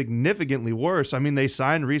gotten significantly worse. I mean, they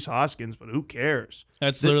signed Rhys Hoskins, but who cares?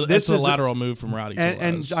 That's a lateral move from Rowdy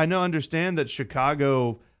Tellez. And I understand that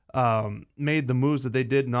Chicago made the moves that they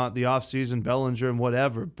did, not the offseason, Bellinger and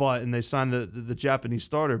whatever, and they signed the Japanese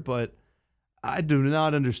starter, but I do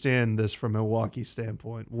not understand this from Milwaukee's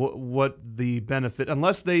standpoint. What the benefit,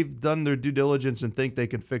 unless they've done their due diligence and think they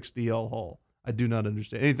can fix DL Hall. I do not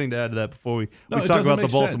understand. Anything to add to that before we talk about the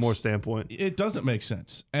Baltimore standpoint? It doesn't make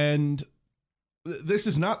sense. And this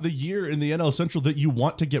is not the year in the NL Central that you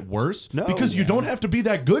want to get worse. No, because you don't have to be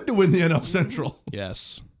that good to win the NL Central.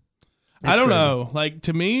 Yes. I don't know. Like,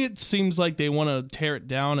 to me, it seems like they want to tear it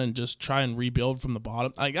down and just try and rebuild from the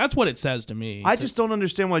bottom. Like, that's what it says to me. I just don't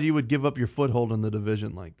understand why you would give up your foothold in the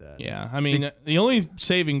division like that. Yeah, I mean, the only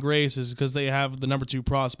saving grace is because they have the number 2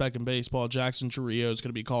 prospect in baseball. Jackson Chourio is going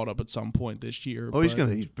to be called up at some point this year. Oh,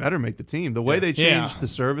 he better make the team. The way they changed the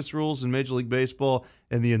service rules in Major League Baseball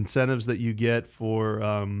and the incentives that you get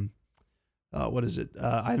for what is it?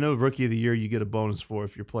 I know Rookie of the Year you get a bonus for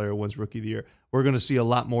if your player wins Rookie of the Year. We're going to see a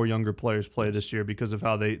lot more younger players play this year because of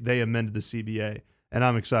how they amended the CBA, and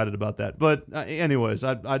I'm excited about that. But anyways,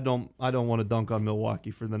 I don't want to dunk on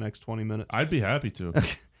Milwaukee for the next 20 minutes. I'd be happy to.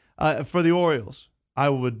 For the Orioles, I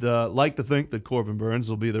would like to think that Corbin Burns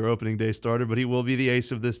will be their opening day starter, but he will be the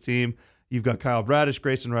ace of this team. You've got Kyle Bradish,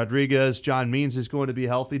 Grayson Rodriguez, John Means is going to be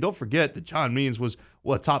healthy. Don't forget that John Means was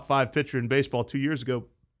a top 5 pitcher in baseball 2 years ago,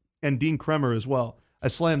 and Dean Kremer as well. A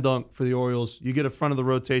slam dunk for the Orioles. You get a front of the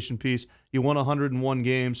rotation piece. You won 101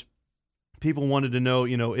 games. People wanted to know,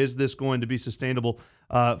 is this going to be sustainable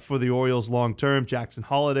for the Orioles long term? Jackson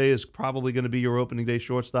Holliday is probably going to be your opening day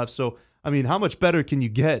shortstop. So, I mean, how much better can you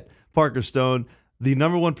get, Parker Stone? The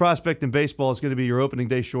number 1 prospect in baseball is going to be your opening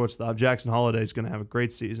day shortstop. Jackson Holliday is going to have a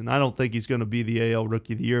great season. I don't think he's going to be the AL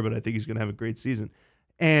Rookie of the Year, but I think he's going to have a great season.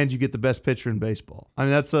 And you get the best pitcher in baseball. I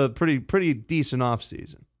mean, that's a pretty decent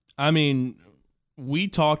offseason. I mean, we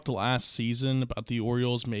talked last season about the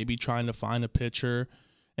Orioles maybe trying to find a pitcher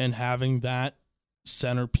and having that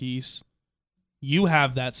centerpiece. You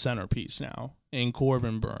have that centerpiece now in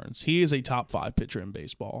Corbin Burns. He is a top 5 pitcher in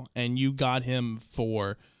baseball, and you got him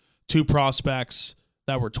for 2 prospects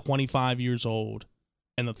that were 25 years old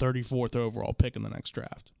and the 34th overall pick in the next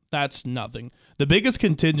draft. That's nothing. The biggest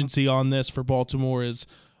contingency on this for Baltimore is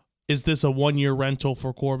is this a 1-year rental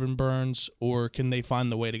for Corbin Burns, or can they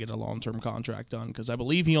find the way to get a long-term contract done? Because I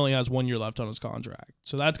believe he only has 1 year left on his contract.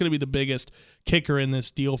 So that's going to be the biggest kicker in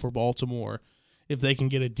this deal for Baltimore, if they can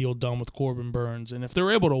get a deal done with Corbin Burns. And if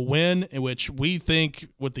they're able to win, which we think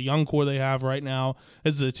with the young core they have right now,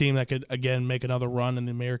 this is a team that could, again, make another run in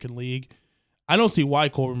the American League. I don't see why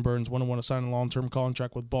Corbin Burns wouldn't want to sign a long-term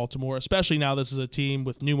contract with Baltimore, especially now this is a team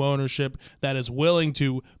with new ownership that is willing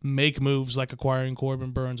to make moves like acquiring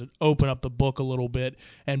Corbin Burns and open up the book a little bit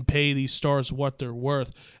and pay these stars what they're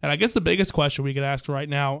worth. And I guess the biggest question we could ask right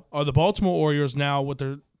now, are the Baltimore Orioles now with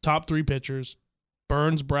their top 3 pitchers,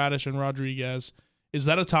 Burns, Bradish, and Rodriguez, is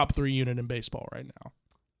that a top 3 unit in baseball right now?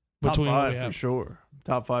 Top 5 for sure.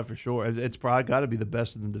 Top 5 for sure. It's probably got to be the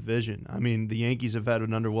best in the division. I mean, the Yankees have had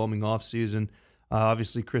an underwhelming offseason.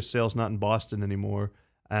 Obviously, Chris Sale's not in Boston anymore.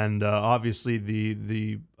 And obviously,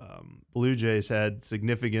 the Blue Jays had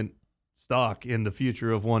significant stock in the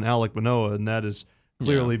future of one Alek Manoah, and that is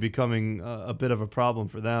clearly becoming a bit of a problem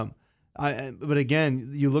for them. But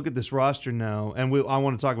again, you look at this roster now, and I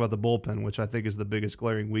want to talk about the bullpen, which I think is the biggest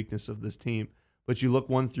glaring weakness of this team. But you look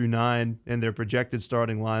 1 through 9 and their projected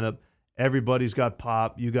starting lineup, everybody's got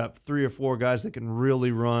pop. You got 3 or 4 guys that can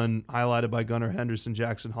really run, highlighted by Gunnar Henderson,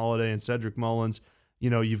 Jackson Holliday, and Cedric Mullins. You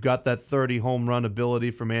know, you've got that 30 home run ability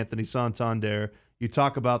from Anthony Santander. You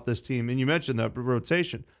talk about this team, and you mentioned that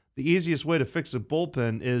rotation. The easiest way to fix a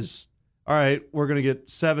bullpen is, all right, we're going to get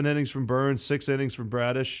 7 innings from Burns, 6 innings from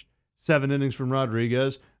Bradish, 7 innings from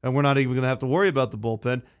Rodriguez, and we're not even going to have to worry about the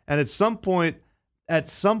bullpen. And at some point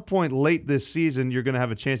late this season, you're going to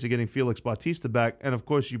have a chance of getting Felix Bautista back. And, of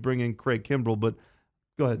course, you bring in Craig Kimbrell. But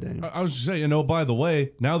go ahead, Daniel. I was just saying, by the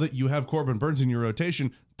way, now that you have Corbin Burns in your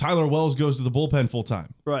rotation, Tyler Wells goes to the bullpen full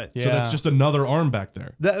time. Right. So that's just another arm back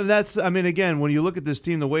there. Again, when you look at this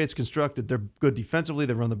team, the way it's constructed, they're good defensively.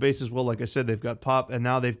 They run the bases well. Like I said, they've got pop, and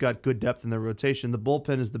now they've got good depth in their rotation. The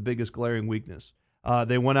bullpen is the biggest glaring weakness.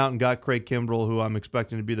 They went out and got Craig Kimbrell, who I'm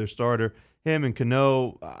expecting to be their starter. Him and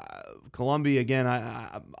Cano, Columbia, again,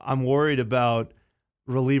 I'm worried about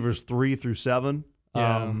relievers 3 through 7.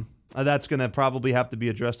 Yeah. That's going to probably have to be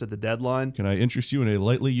addressed at the deadline. Can I interest you in a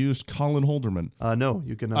lightly used Colin Holderman? No,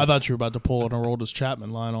 you cannot. I thought you were about to pull an Aroldis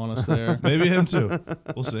Chapman line on us there. Maybe him too.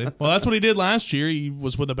 We'll see. Well, that's what he did last year. He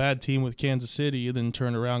was with a bad team with Kansas City, and then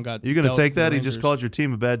turned around, got. You're going to take that? He just called your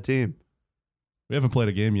team a bad team. We haven't played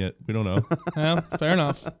a game yet. We don't know. Yeah, fair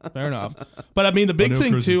enough. But, I mean, the big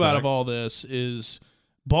thing, too, out of all this is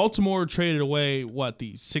Baltimore traded away,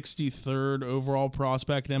 the 63rd overall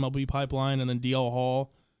prospect in MLB pipeline, and then DL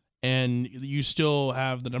Hall. And you still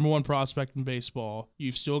have the number 1 prospect in baseball.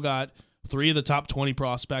 You've still got 3 of the top 20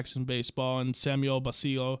 prospects in baseball, and Samuel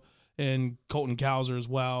Basilio and Colton Cowser as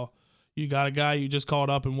well. You got a guy you just called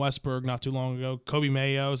up in Westburg not too long ago. Kobe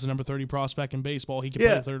Mayo is the number 30 prospect in baseball. He can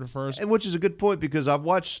play third or first. And which is a good point, because I've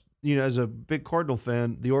watched, as a big Cardinal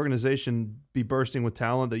fan, the organization be bursting with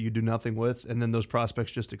talent that you do nothing with, and then those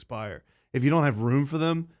prospects just expire. If you don't have room for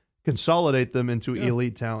them, consolidate them into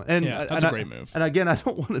elite talent. And that's a great move. And again, I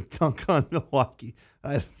don't want to dunk on Milwaukee.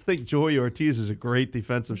 I think Joey Ortiz is a great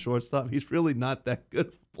defensive shortstop. He's really not that good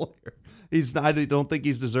of a player. I don't think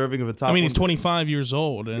he's deserving of a top. I mean, he's 25 years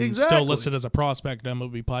old and still listed as a prospect in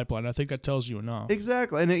MLB pipeline. I think that tells you enough.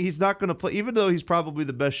 Exactly. And he's not going to play, even though he's probably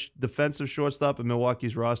the best defensive shortstop in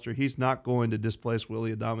Milwaukee's roster, he's not going to displace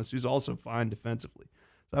Willy Adames, who's also fine defensively.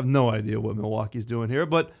 So I have no idea what Milwaukee's doing here,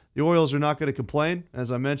 but the Orioles are not going to complain.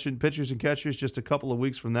 As I mentioned, pitchers and catchers, just a couple of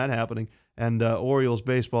weeks from that happening, and Orioles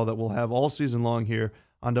baseball that we'll have all season long here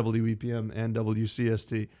on WEPM and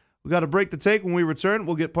WCST. We got a break to take. When we return,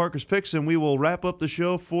 we'll get Parker's picks, and we will wrap up the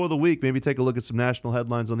show for the week. Maybe take a look at some national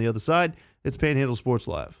headlines on the other side. It's Panhandle Sports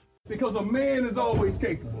Live. Because a man is always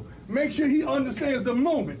capable. Make sure he understands the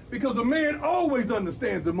moment, because a man always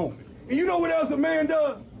understands the moment. And you know what else a man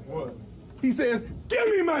does? What? He says, give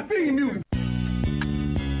me my theme music.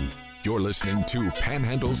 You're listening to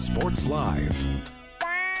Panhandle Sports Live.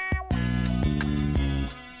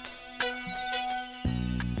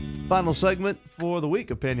 Final segment for the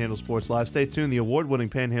week of Panhandle Sports Live. Stay tuned. The award-winning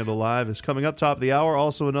Panhandle Live is coming up top of the hour.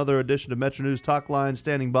 Also another edition of Metro News Talk Line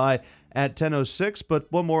standing by at 10:06. But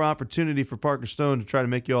one more opportunity for Parker Stone to try to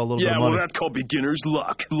make you all a little bit of money. Yeah, well, that's called beginner's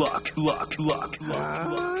luck. Luck.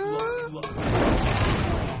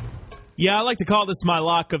 Yeah, I like to call this my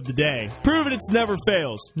lock of the day. Proven it's never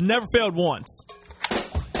fails. Never failed once.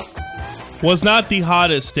 Was not the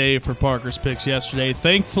hottest day for Parker's picks yesterday.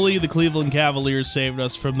 Thankfully, the Cleveland Cavaliers saved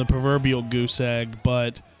us from the proverbial goose egg.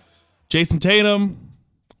 But Jason Tatum,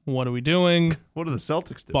 what are we doing? What are the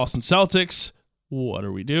Celtics doing? Boston Celtics, what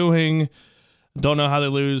are we doing? Don't know how they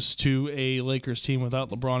lose to a Lakers team without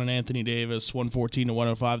LeBron and Anthony Davis,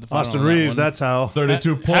 114-105. The final Austin Reeves, that's how.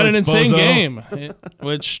 32 points. Had an insane bozo. game,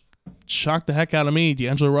 which shocked the heck out of me.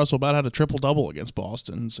 D'Angelo Russell about had a triple-double against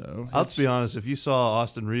Boston. So let's be honest. If you saw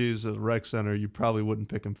Austin Reeves at the rec center, you probably wouldn't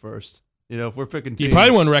pick him first. If we're picking teams, you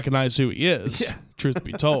probably wouldn't recognize who he is. Yeah. Truth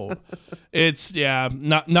be told, it's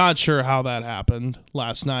not sure how that happened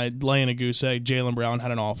last night. Laying a goose egg. Jaylen Brown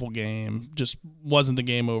had an awful game. Just wasn't the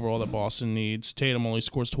game overall that Boston needs. Tatum only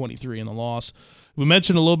scores 23 in the loss. We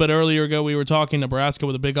mentioned a little bit earlier ago. We were talking Nebraska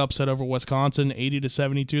with a big upset over Wisconsin,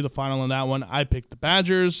 80-72. The final in that one. I picked the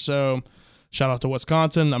Badgers. So shout out to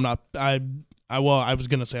Wisconsin. I was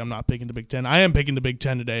going to say I'm not picking the Big Ten. I am picking the Big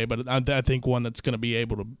Ten today, but I think one that's going to be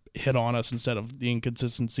able to hit on us instead of the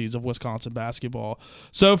inconsistencies of Wisconsin basketball.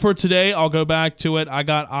 So for today, I'll go back to it. I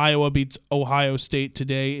got Iowa beats Ohio State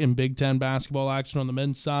today in Big Ten basketball action on the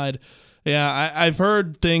men's side. Yeah, I've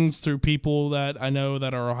heard things through people that I know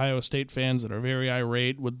that are Ohio State fans that are very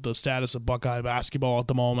irate with the status of Buckeye basketball at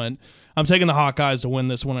the moment. I'm taking the Hawkeyes to win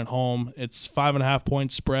this one at home. It's 5.5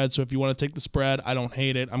 point spread, so if you want to take the spread, I don't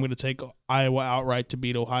hate it. I'm going to take Iowa outright to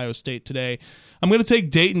beat Ohio State today. I'm going to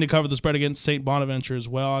take Dayton to cover the spread against St. Bonaventure as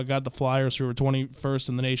well. I got the Flyers, who are 21st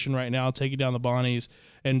in the nation right now, taking down the Bonnies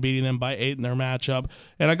and beating them by 8 in their matchup.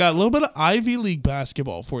 And I got a little bit of Ivy League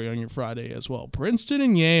basketball for you on your Friday as well. Princeton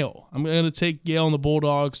and Yale. I'm going to take Yale and the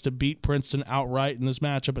Bulldogs to beat Princeton outright in this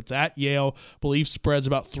matchup. It's at Yale. Believe spread's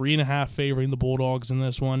about 3.5 favoring the Bulldogs in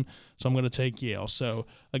this one. So I'm going to take Yale. So,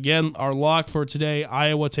 again, our lock for today,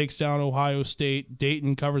 Iowa takes down Ohio State.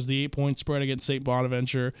 Dayton covers the 8-point spread against St.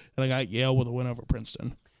 Bonaventure. And I got Yale with a win over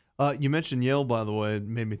Princeton. You mentioned Yale, by the way. It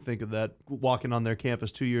made me think of that walking on their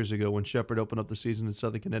campus 2 years ago when Shepherd opened up the season in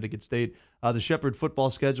Southern Connecticut State. The Shepherd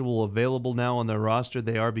football schedule available now on their roster.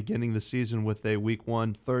 They are beginning the season with a Week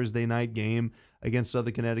 1 Thursday night game against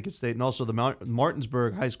Southern Connecticut State. And also the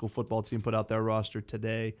Martinsburg high school football team put out their roster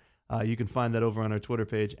today. You can find that over on our Twitter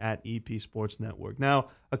page at EP Sports Network. Now,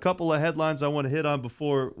 a couple of headlines I want to hit on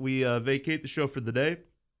before we vacate the show for the day.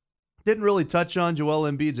 Didn't really touch on Joel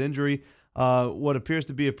Embiid's injury. What appears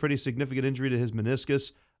to be a pretty significant injury to his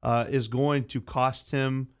meniscus is going to cost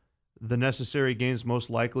him the necessary games most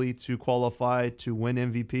likely to qualify to win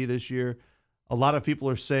MVP this year. A lot of people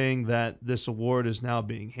are saying that this award is now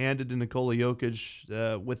being handed to Nikola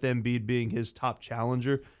Jokic, with Embiid being his top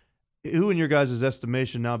challenger. Who in your guys'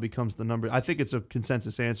 estimation now becomes the number? I think it's a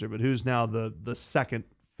consensus answer, but who's now the second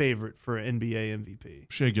favorite for NBA MVP?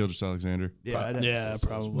 Shai Gilgeous-Alexander. Yeah,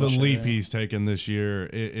 probably. The leap he's taken this year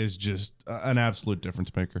is just an absolute difference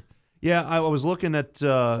maker. Yeah, I was looking at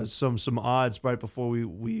some odds right before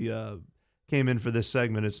we came in for this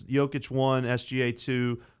segment. It's Jokic 1, SGA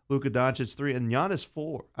 2, Luka Doncic 3, and Giannis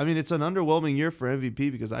 4. I mean, it's an underwhelming year for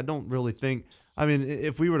MVP because I don't really think – I mean,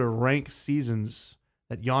 if we were to rank seasons –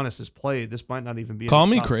 that Giannis has played, this might not even be. Call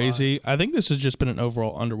me crazy. I think this has just been an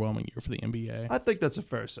overall underwhelming year for the NBA. I think that's a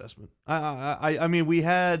fair assessment. I mean, we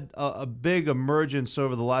had a big emergence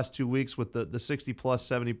over the last 2 weeks with the 60-plus,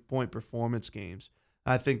 70-point performance games.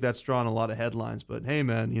 I think that's drawn a lot of headlines. But, hey,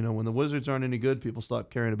 man, when the Wizards aren't any good, people stop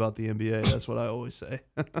caring about the NBA. That's what I always say.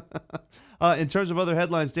 In terms of other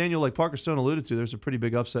headlines, Daniel, like Parker Stone alluded to, there's a pretty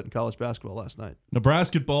big upset in college basketball last night.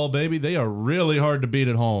 Nebraska ball, baby. They are really hard to beat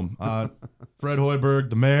at home. Fred Hoiberg,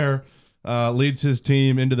 the mayor, leads his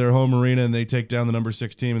team into their home arena, and they take down the number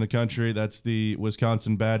 6 team in the country. That's the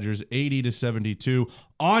Wisconsin Badgers, 80-72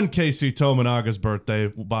 on Casey Tominaga's birthday.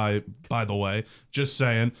 By the way, just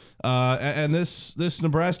saying. And this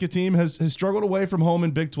Nebraska team has struggled away from home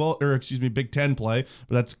in Big 10 play,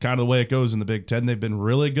 but that's kind of the way it goes in the Big 10. They've been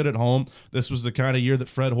really good at home. This was the kind of year that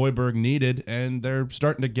Fred Hoiberg needed, and they're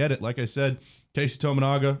starting to get it. Like I said, Casey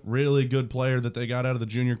Tominaga, really good player that they got out of the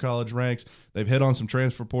junior college ranks. They've hit on some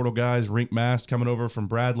transfer portal guys, Rink Mast coming over from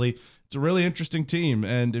Bradley. It's a really interesting team,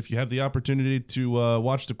 and if you have the opportunity to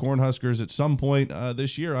watch the Cornhuskers at some point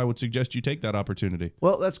this year, I would suggest you take that opportunity.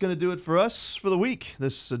 Well, that's going to do it for us for the week,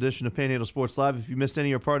 this edition of Panhandle Sports Live. If you missed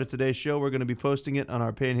any or part of today's show, we're going to be posting it on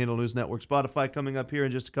our Panhandle News Network Spotify coming up here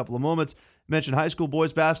in just a couple of moments. Mentioned high school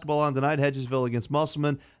boys basketball on tonight, Hedgesville against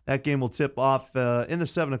Musselman. That game will tip off in the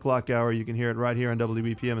 7 o'clock hour. You can hear it right here on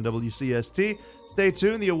WBPM and WCST. Stay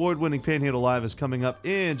tuned. The award-winning Panhandle Live is coming up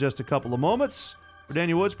in just a couple of moments. For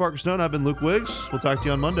Daniel Woods, Parker Stone, I've been Luke Wiggs. We'll talk to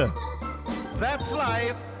you on Monday. That's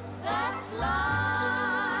life. That's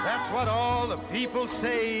life. That's what all the people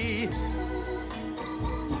say.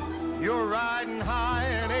 You're riding high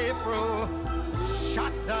in April,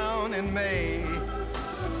 shot down in May.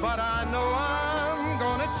 But I know I'm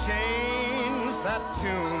gonna change that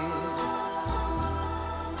tune.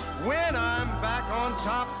 When I'm back on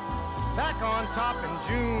top in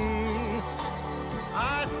June.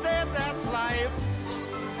 I said that's life.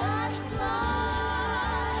 That's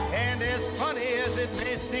life. And as funny as it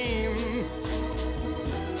may seem,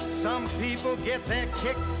 some people get their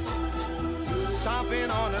kicks stomping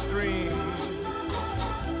on a dream.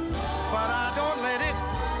 But I don't let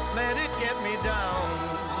it get me down.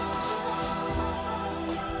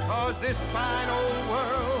 'Cause this fine old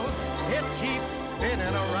world, it keeps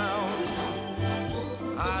spinning around.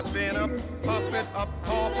 I've been a puppet, a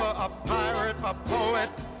pauper, a pirate, a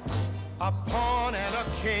poet, a pawn and a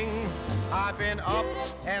king. I've been up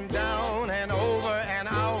and down and over and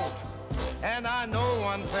out. And I know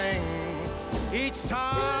one thing, each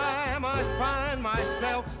time I find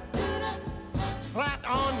myself flat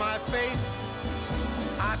on my face,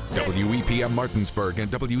 WEPM Martinsburg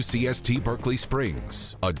and WCST Berkeley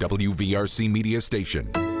Springs, a WVRC media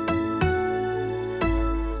station.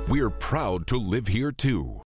 We're proud to live here too.